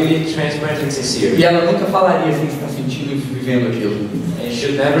really transparent and sincere. E ela nunca falaria assim, está sentindo e vivendo aquilo. And she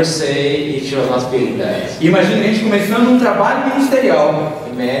should never say if she was not feeling that. Imagina a gente começando um trabalho ministerial.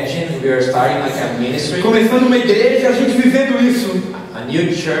 Imagine we are starting like a ministry, Começando uma igreja, a gente vivendo isso. a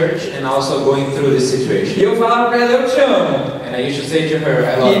new church, and also going through this situation. E eu falava para ela, eu te amo. And I used to say to her,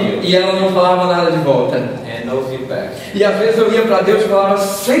 I love you. E ela não falava nada de volta. And no feedback. E às vezes eu ia para Deus e falava,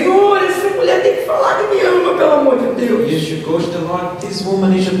 Senhor, essa mulher tem que falar que me ama, pelo amor de You Deus. should go to the Lord. This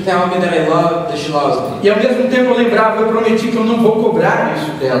woman needs to tell me that I love, that she loves me. E ao mesmo tempo eu lembrava, eu prometi que eu não vou cobrar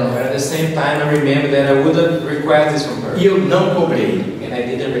isso dela. But at the same time, I remember that I wouldn't request this from her. E eu não cobrei. And I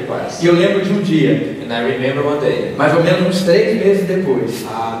didn't request. E eu lembro de um dia, And I remember one day, mais ou menos uns 3 meses depois,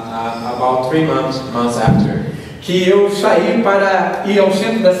 about 3 months after, que eu saí para ir ao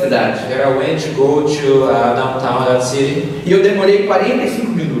centro da cidade. that I went to go to downtown that city, E eu demorei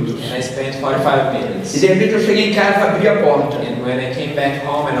 45 minutos. and I spent 45 E minutes. de repente eu cheguei em casa, abri a porta. And when I came back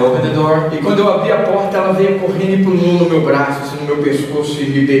home and opened the door, E quando eu abri a porta, ela veio correndo e pulou no meu braço, assim, no meu pescoço e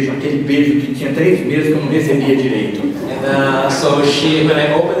me beijou. Aquele beijo que tinha 3 meses que eu não recebia direito. and so when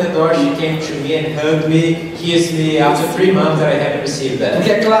I opened the door, she came to me and hugged me, kissed me after 3 months that I hadn't received that.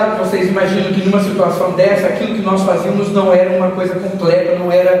 Porque é claro que vocês imaginam que numa situação dessa, aquilo que nós fazíamos não era uma coisa completa,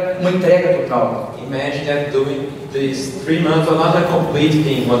 não era uma entrega total. Imagine that doing these 3 months was not a complete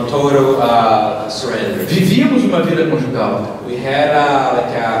thing, one total surrender. Vivíamos uma vida conjugal, We had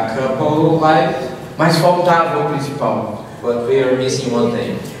like a couple life, mas faltava o principal. but we are missing one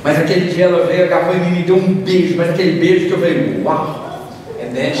thing. Mas aquele dia ela veio, agarrou em mim e me deu um beijo, mas aquele beijo que eu falei, uau!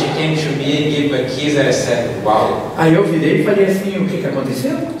 And then she came to me and gave me a kiss and I said, wow. Aí eu virei e falei assim, o que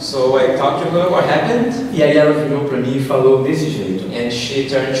aconteceu? So I talked to her, what happened? E aí ela virou para mim e falou desse jeito. And she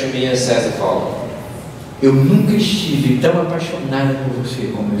turned to me and says the following. Eu nunca estive tão apaixonada por você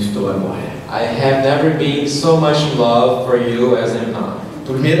como eu estou agora. I have never been so much in love for you as I am now.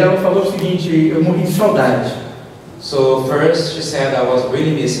 Primeiro ela falou o seguinte: eu morri de saudade. So first she said, I was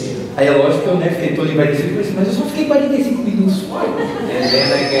really missing you. Aí é lógico que eu fiquei todo embarecido, assim, mas eu só fiquei 45 minutos fora. And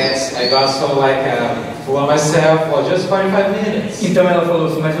then I got so like full of myself for just 45 minutes. Então ela falou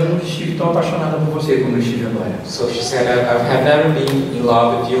assim: mas eu nunca estive tão apaixonada por você como eu estive agora. So she said, I have never been in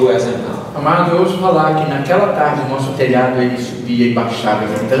love with you as I am now. Amado, eu ouço falar que naquela tarde o nosso telhado ele subia e baixava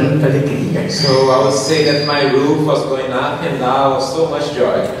com tanta alegria. So I would say that my roof was going up and down with so much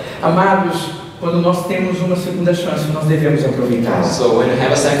joy. Amados, quando nós temos uma segunda chance, nós devemos aproveitar. So when we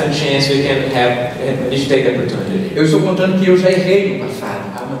have a second chance, we need to take the opportunity. Eu estou contando que eu já errei no passado.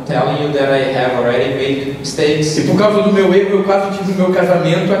 I'm telling you that I have already made mistakes. E por causa do meu erro, eu quase tive o meu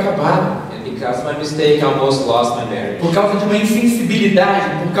casamento acabado. And because of my mistake, I almost lost my marriage. Por causa de uma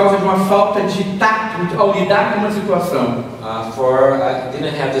insensibilidade, por causa de uma falta de tato ao lidar com uma situação. I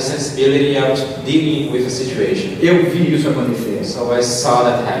didn't have the sensibility of dealing with a situation. Eu vi isso acontecer. So I saw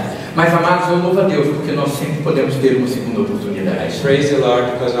that happen. Mas, amados, eu louvo a Deus porque nós sempre podemos ter uma segunda oportunidade. Praise the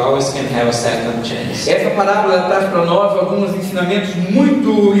Lord because I always can have a second chance. Essa parábola ela traz para nós alguns ensinamentos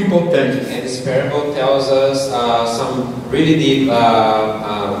muito importantes. And this parable tells us some really deep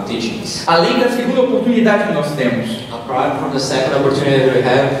teachings. Além da segunda oportunidade que nós temos, Apart from the second opportunity that we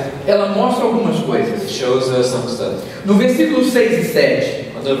have, ela mostra algumas coisas. it shows us some stuff. No versículo 6 e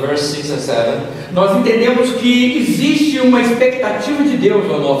 7, On the verse 6 and 7, nós entendemos que existe uma expectativa de Deus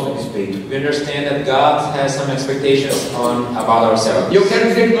ao nosso respeito. we understand that God has some expectations about ourselves. E eu quero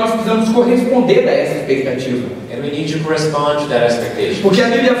dizer que nós precisamos corresponder a essa expectativa. And we need to correspond to that expectation. Porque a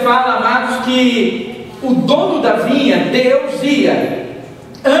Bíblia fala, amados, que o dono da vinha, Deus, ia,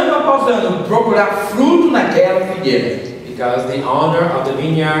 ano após ano, procurar fruto naquela figueira. Because the owner of the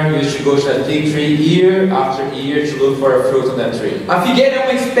vineyard used to go to that fig tree year after year to look for a fruit on that tree. A figueira é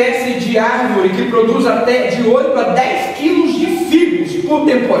uma espécie de árvore que produz até de 8 a 10 quilos de figos por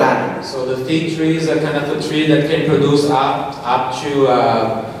temporada. So the fig tree is a kind of a tree that can produce up to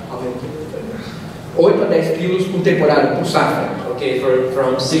 8 a 10 quilos por temporada, por safra. okay,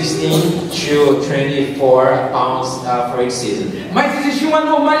 from 16 to 24 pounds for each season. Mas existia uma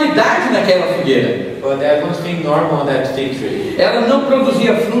normalidade naquela figueira. But there was nothing normal on that fig tree. Ela não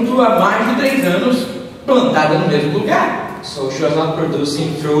produzia fruto há mais de 3 anos, plantada no mesmo lugar. So she was not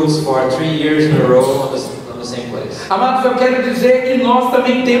producing fruits for 3 years in a row on the same place. Amados, eu quero dizer que nós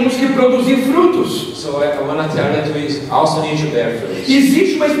também temos que produzir frutos. So I want to tell you that we also need to bear fruits.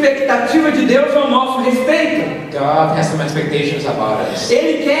 Existe uma expectativa de Deus ao nosso respeito. God has some expectations about us.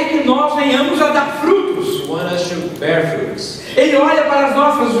 Ele quer que nós venhamos a dar frutos. He wants us to bear fruits. Ele olha para as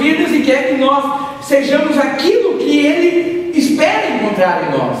nossas vidas e quer que nós sejamos aquilo que Ele espera encontrar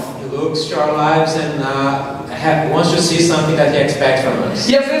em nós. He looks to our lives and wants to see something that He expects from us.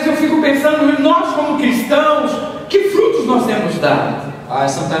 E às vezes eu fico pensando, nós como cristãos, que frutos nós temos dado?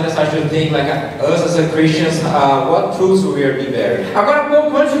 Sometimes I start to think like us as a Christians, what fruits we are bearing. Agora há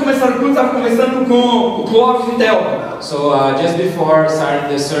pouco, antes de começar o culto, estava conversando com o Clóvis e Thelma. So just before starting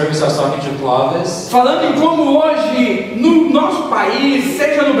the service, I was talking to Clovis. Falando em como hoje, no nosso país,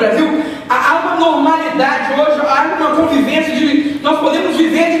 seja no Brasil, há uma normalidade hoje, há uma convivência de nós podemos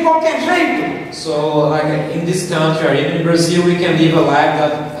viver de qualquer jeito. So like in this country or even in Brazil, we can live a life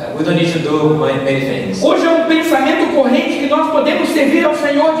that we don't need to do many things. Hoje é um pensamento corrente que nós podemos servir ao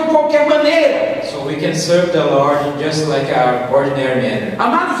Senhor de qualquer maneira. So we can serve the Lord in just like our ordinary manner.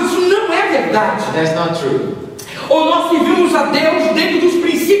 Amados, isso não é verdade. That's not true. Ou nós servimos a Deus dentro dos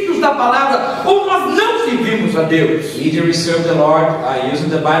princípios da palavra, ou nós não servimos a Deus. Either we serve the Lord using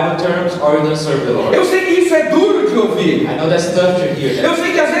the Bible terms, or we don't serve the Lord. Eu sei que isso é duro de ouvir. I know that's tough to hear. Eu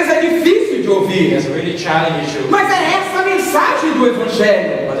sei que às vezes é difícil de ouvir. It's really challenging to. Mas é essa a mensagem do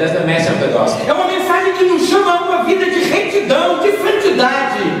Evangelho. But that's the message of the gospel. É uma mensagem que nos chama a uma vida de retidão, de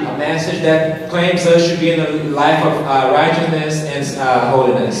santidade. A message that claims us to be in a life of righteousness and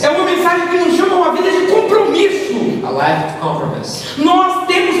holiness. É uma mensagem que nos chama a uma vida de compromisso. A life of compromise. Nós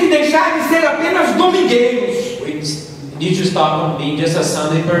temos que deixar de ser apenas domingueiros. We need to stop on being just a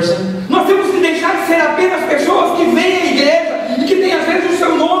Sunday person. Nós temos que deixar de ser apenas pessoas que vêm à igreja e que têm às vezes o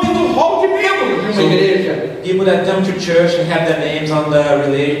seu nome no hall de membros de uma igreja. People that come to church and have their names on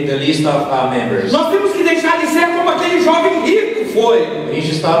the list of members. Nós temos que deixar de ser como aquele jovem rico foi. We need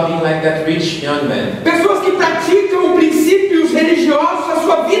to stop being like that rich young man. Pessoas que praticam princípios religiosos a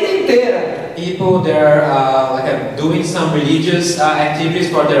sua vida inteira. People that are doing some religious activities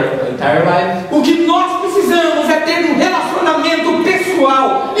for their entire life. O que nós precisamos é ter um relacionamento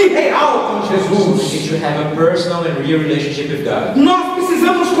pessoal e real com Jesus. We need to have a personal and real relationship with God. Nós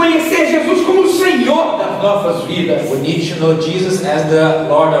precisamos conhecer Jesus como o Senhor das nossas vidas. We need to know Jesus as the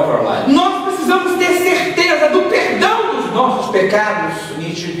Lord of our life. Nós precisamos ter certeza do perdão dos nossos pecados. We need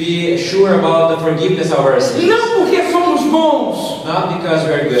be sure about the forgiveness of our sins. Não porque somos bons, Not because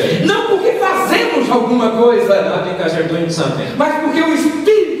we are good. não porque fazemos alguma coisa, Not because we're doing something. mas porque o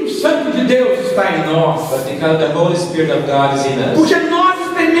Espírito Santo de Deus está em nós. But because the Holy Spirit of God is in us. Porque nós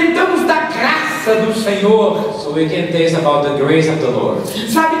experimentamos da graça do Senhor. So we can taste about the grace of the Lord.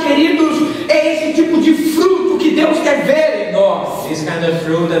 Sabe, queridos, é esse tipo de fruto que Deus quer ver em nós. This kind of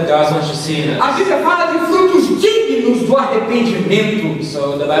fruit that God wants to see in A us. Bíblia fala de frutos dignos do arrependimento.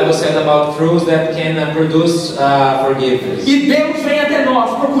 So the Bible says about fruits that can produce forgiveness. E Deus vem até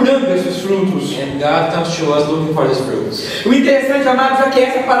nós procurando esses frutos. And God comes to us looking for these fruits. O interessante, amados, é que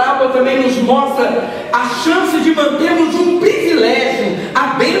essa parábola também nos mostra a chance de mantermos um privilégio,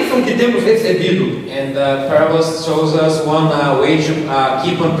 a bênção que temos recebido. And the parable shows us one way to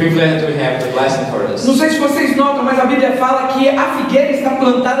keep one privilege that we have, the blessing for us. Não sei se vocês notam, mas a Bíblia fala que a figueira está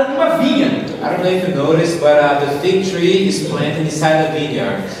plantada numa vinha. I don't know if you noticed, but the fig tree is planted inside a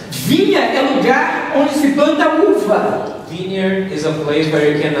vineyard. Vinha é lugar onde se planta uva. Vineyard is a place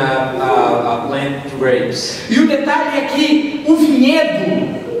where you can plant grapes. E o detalhe é que o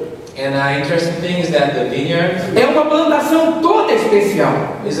vinhedo And interesting thing is that the vineyard é uma plantação toda especial.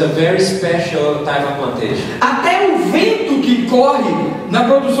 is a very special type of plantation. Até o vento que corre na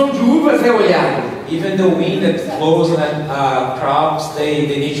produção de uvas é olhado. Even the wind that blows on crops, they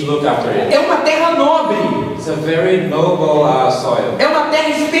need to look after it. É uma terra nobre. It's a very noble soil. É uma terra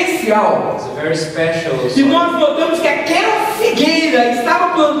especial. It's a very special E soil. nós notamos que aquela figueira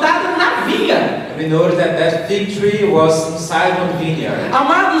estava plantada na vinha. And we noticed that that fig tree was inside one vineyard.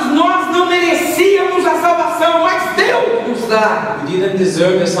 Amados, nós não merecíamos a salvação, mas Deus nos dá. We didn't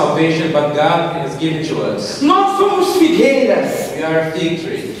deserve the salvation, but God has given to us. Nós somos figueiras. We are a fig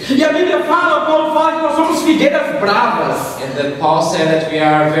tree. E a Bíblia fala, Paulo fala que nós somos figueiras bravas. And that Paul said that we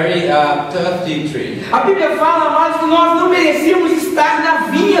are a very tough fig tree. A Bíblia fala, amados, que nós não merecíamos estar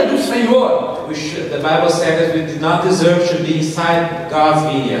na vinha do Senhor. The Bible said that we did not deserve to be inside God's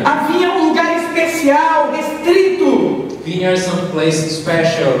vineyard. A vinha é um lugar especial, restrito. Vineyard is some place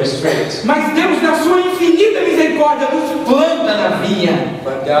special, restricted. Mas Deus, na sua infinita misericórdia, nos planta na vinha.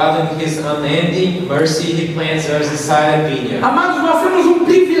 But God, in His unending mercy, He plants us inside a vineyard. Amados, nós temos um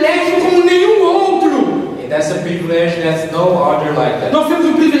privilégio como nenhum outro. And that's a privilege that's no other like that. Nós temos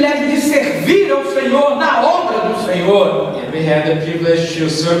o privilégio de servir ao Senhor na obra do Senhor. And we have the privilege to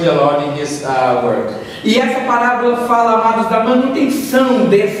serve the Lord in His work. E essa parábola fala, amados, da manutenção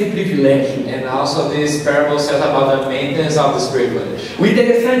desse privilégio. And also this parable says about the maintenance of this privilege. O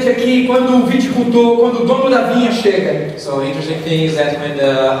interessante é que quando o viticultor, quando o dono da vinha chega, So interesting thing is that when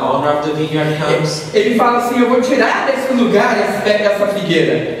the owner of the vineyard comes, ele fala assim: eu vou tirar desse lugar essa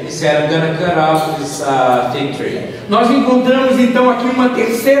figueira. he said, I'm gonna cut off this fig tree. Nós encontramos então aqui uma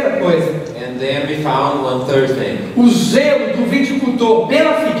terceira coisa: And then we found one third thing. o zelo do viticultor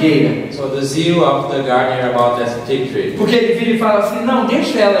pela figueira. So the zeal of the gardener about that fig tree. Porque ele vira e fala assim: não,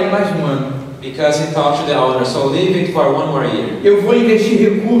 deixa ela aí mais um ano. Because he talked to the owner, so leave it for one more year. Eu vou investir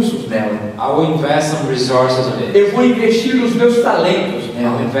recursos nela. I will invest some resources on it. Eu vou investir os meus talentos I'll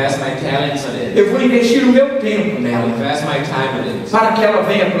nela. invest my talents on it. Eu vou investir o meu tempo I'll nela. invest my time on it. Para que ela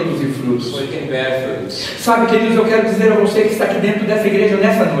venha produzir frutos. So it can bear fruits. Sabe, queridos, eu quero dizer a você que está aqui dentro dessa igreja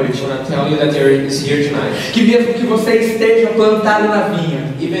nessa I noite, want to tell you that you're here tonight. que mesmo que você esteja plantado na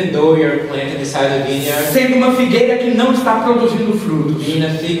vinha, Even though you're planted inside a vineyard, sendo uma figueira que não está produzindo frutos, being a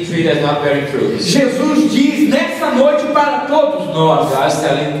fig tree that's not bearing fruits, Jesus diz nessa noite para todos nós: God's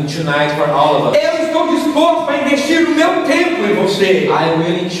telling tonight for all of us, eu estou disposto a investir o meu tempo em você. I'm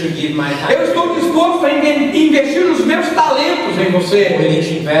willing to give my time. Eu estou disposto a investir os meus talentos em I'm você. willing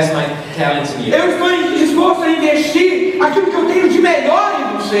to invest my talents in you. Eu estou disposto a investir aquilo que eu tenho de melhor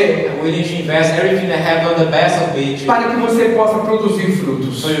em você, I'm willing to invest everything I have on the best of me para que você possa produzir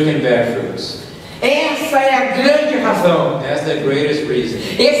frutos. so you can bear fruits. Essa é a grande razão. That's the greatest reason.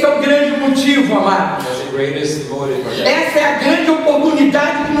 Esse é o grande motivo, amados. That's the greatest motive for that. Essa é a grande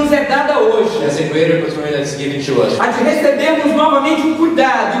oportunidade que nos é dada hoje. That's a great opportunity that's given to us. A de recebermos novamente um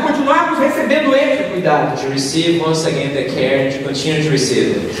cuidado e continuarmos recebendo esse cuidado. To receive once again the care and to continue to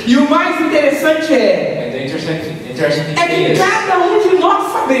receive it. E o mais interessante And the interesting thing é que is cada um de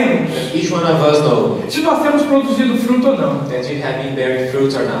nós sabemos that each one of us know se nós temos produzido fruto ou não. that we have been bearing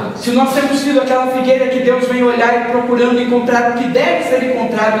fruits or not. Se nós temos sido aquela figueira que Deus vem olhar e procurando encontrar o que deve ser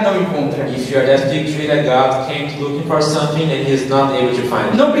encontrado e não encontra. If you are that fig tree that God came to looking for something and He is not able to find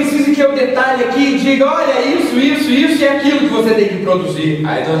it. Não precisa que eu detalhe aqui e diga: olha, isso e aquilo que você tem que produzir.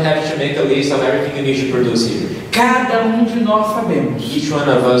 I don't have to make a list of everything you need to produce here. Cada um de nós sabemos Each one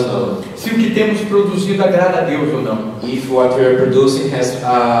of us knows se o que temos produzido agrada a Deus ou não. if what we are producing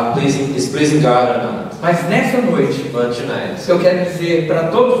is pleasing God or not. Mas nessa noite, But tonight, eu quero dizer para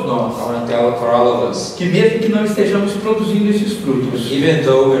todos I nós want to tell for all of us, que mesmo que não estejamos produzindo esses frutos, even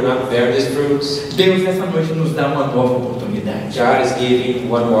though we're not bearing these fruits, Deus nessa noite nos dá uma nova oportunidade. God is giving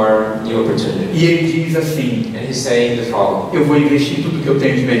one more new opportunity. E Ele diz assim: And He's saying the following: eu vou investir tudo que eu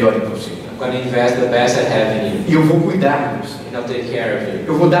tenho de melhor em você. I'm going to invest the best I have in you, E eu vou cuidar de você. and I'll take care of you,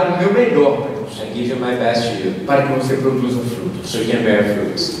 Eu vou dar o meu melhor para você, and give you my best to you, para que você produza frutos. so you can bear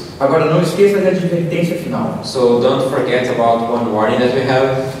fruits. Agora não esqueça da advertência final. So don't forget about one warning that we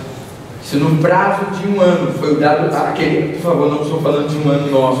have. Se no prazo de um ano foi dado aquele, por favor, não estou falando de um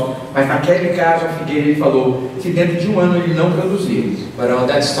ano nosso, mas naquele caso a figueira ele falou, se dentro de um ano ele não produzir, But on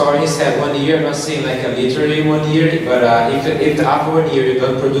that story, he said 1 year. I'm not saying like a literally 1 year, but if after 1 year you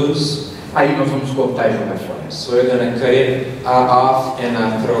don't produce, aí nós vamos cortar e jogar fora. so we're gonna cut it off and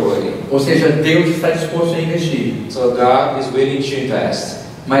throw away. Ou seja, Deus está disposto a investir. So God is willing to invest.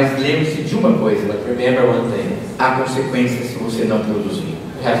 Mas lembre-se de uma coisa, But remember one thing: há consequências se você não produzir.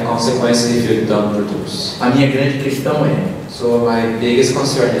 you have consequences if you don't produce. A minha grande questão é, So my biggest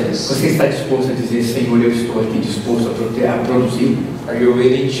concern is: você está disposto a dizer, Senhor, eu estou aqui disposto a produzir? are you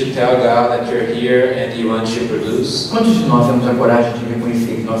willing to tell God that you're here and you want to produce? Quantos de nós temos a coragem de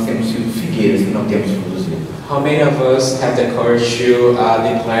reconhecer que nós temos sido figueiras que não temos produzido? How many of us have the courage to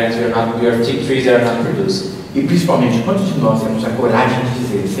declare that we are fig trees that are not producing? E principalmente, quantos de nós temos a coragem de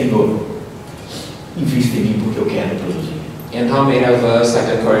dizer, Senhor, invista em mim porque eu quero produzir? And how many of us have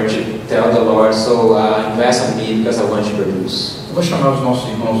the courage to tell the Lord, so invest in me because I want to produce? Eu vou chamar os nossos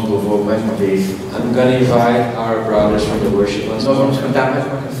irmãos do louvor mais uma vez. I'm going to invite our brothers from the worship once Nós more. vamos cantar mais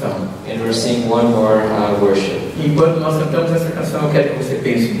uma canção. And we're singing one more worship. E enquanto nós cantamos essa canção, eu quero que você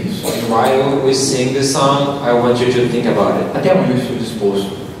pense nisso. And while we sing this song, I want you to think about it. Até onde eu estou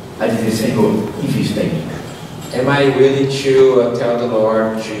disposto a dizer, Senhor, invista em mim? Am I willing to tell the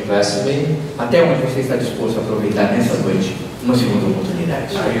Lord to invest in me? Até onde você está disposto a aproveitar nessa noite uma segunda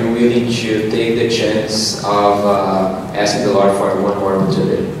oportunidade? Are you willing to take the chance of asking the Lord for one more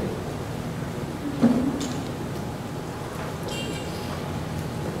opportunity?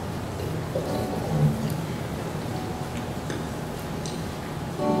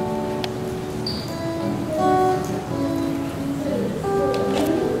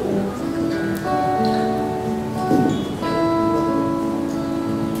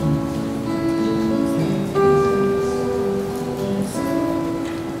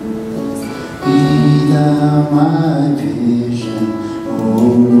 My vision, O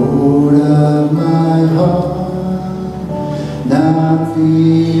Lord of my heart, not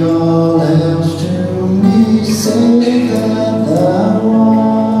be all else to me, save that thou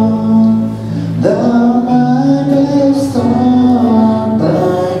art, thou my best thought,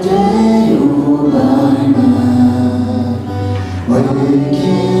 by day or by night,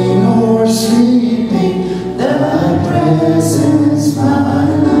 waking or sleeping, thy presence my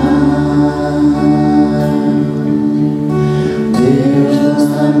life.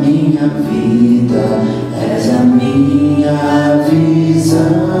 Minha vida és a minha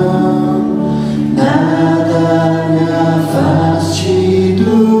visão, nada me afaste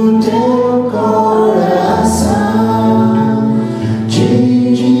do teu coração.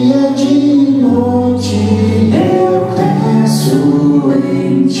 De dia, de noite eu penso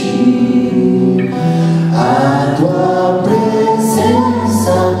em ti, a tua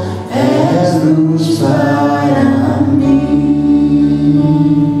presença és luz para mim.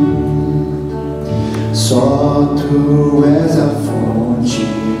 Só tu és a fonte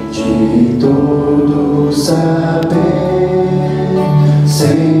de todo saber,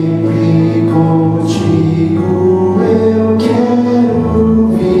 sempre contigo eu quero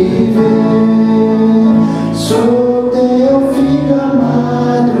viver. Sou teu filho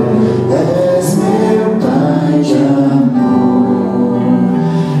amado, és meu Pai de amor,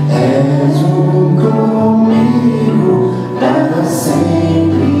 és comigo para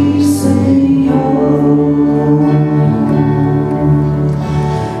sempre, Senhor.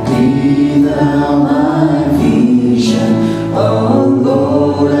 Be thou my vision, O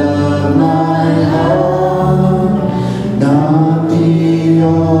Lord of my heart, not be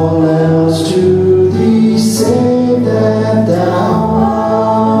all else to thee, save that thou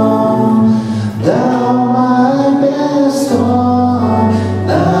art, thou my best thought,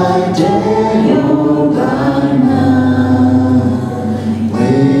 thy day or thy night,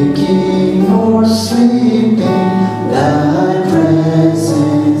 waking or sleeping, thy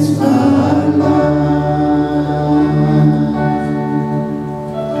presence my life.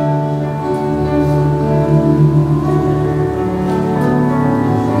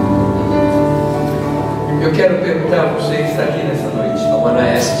 Eu quero perguntar a você que está aqui nessa noite. I want to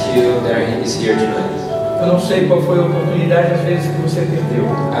ask you that is here tonight. Eu não sei qual foi a oportunidade às vezes que você perdeu.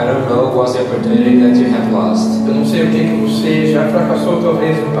 I don't know what's the opportunity that you have lost. Eu não sei o que você já fracassou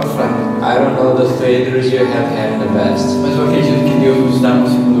talvez no passado. I don't know the failures you have had in the past. Mas eu acredito que Deus nos dá uma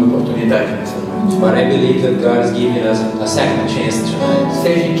segunda oportunidade nessa noite. But I believe that God is giving us a second chance tonight.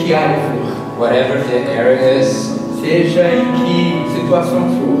 Seja em que área for, Whatever the area is, seja em que situação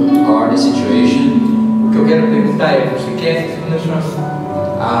for, or the situation, o que eu quero perguntar é: você quer essa segunda chance?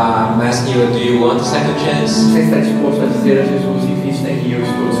 I'm asking you, do you want a second chance? Você está disposto a dizer a Jesus: invista em mim, eu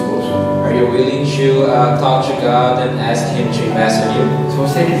estou disposto? Are you willing to talk to God and ask Him to invest in you? Se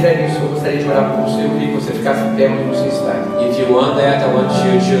você quiser isso, eu gostaria de orar por você. Eu queria que você ficasse em pé onde você está. If you want that, I want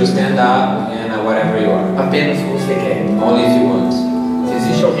you to stand up and whatever you are. Apenas se você quer. Only if you want. Se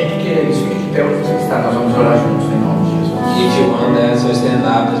existe alguém que queira isso, fique de pé onde você está. Nós vamos orar juntos em nome de Jesus. If you want that, so stand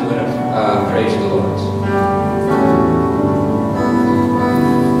up and we're going to pray to the Lord.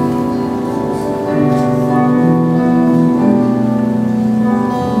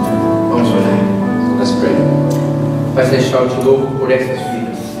 Pai Celestial, te louvo por essas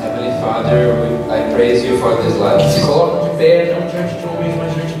vidas. Heavenly Father, I praise you for these Que lives. se colocam de pé, não diante de homens,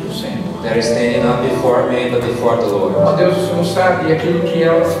 mas diante do Senhor. That are standing up before me, but before the Lord. Ó Deus, o Senhor sabe aquilo que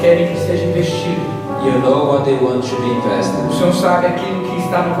elas querem que seja investido. You know what they want to be invested. O Senhor sabe aquilo que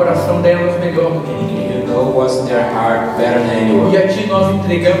está no coração delas melhor do que ninguém. You know what's in their heart better than anyone. E a Ti nós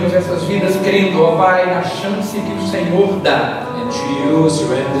entregamos essas vidas crendo, ó Pai, na chance que o Senhor dá. And to you,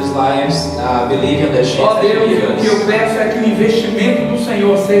 surrender these lives, believing the chance Ó that you Deus, give o que eu us. peço é que o investimento do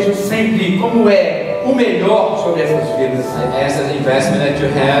Senhor seja sempre como é o melhor sobre essas vidas. I ask that the investment that you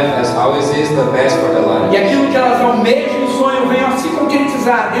have, as always, is the best for the life. E aquilo que elas almejam e sonham venha a se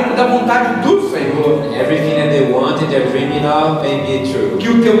concretizar dentro da vontade do Senhor. And everything that they want and they're dreaming of may be true. Que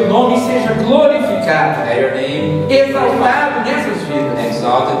o Teu nome seja glorificado, That your name exaltado nessas vidas.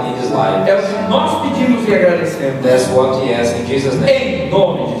 exalted in this life. É o que nós pedimos e agradecemos. That's what we ask in Jesus' name. Em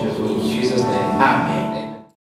nome de Jesus. In Jesus' name. Amém.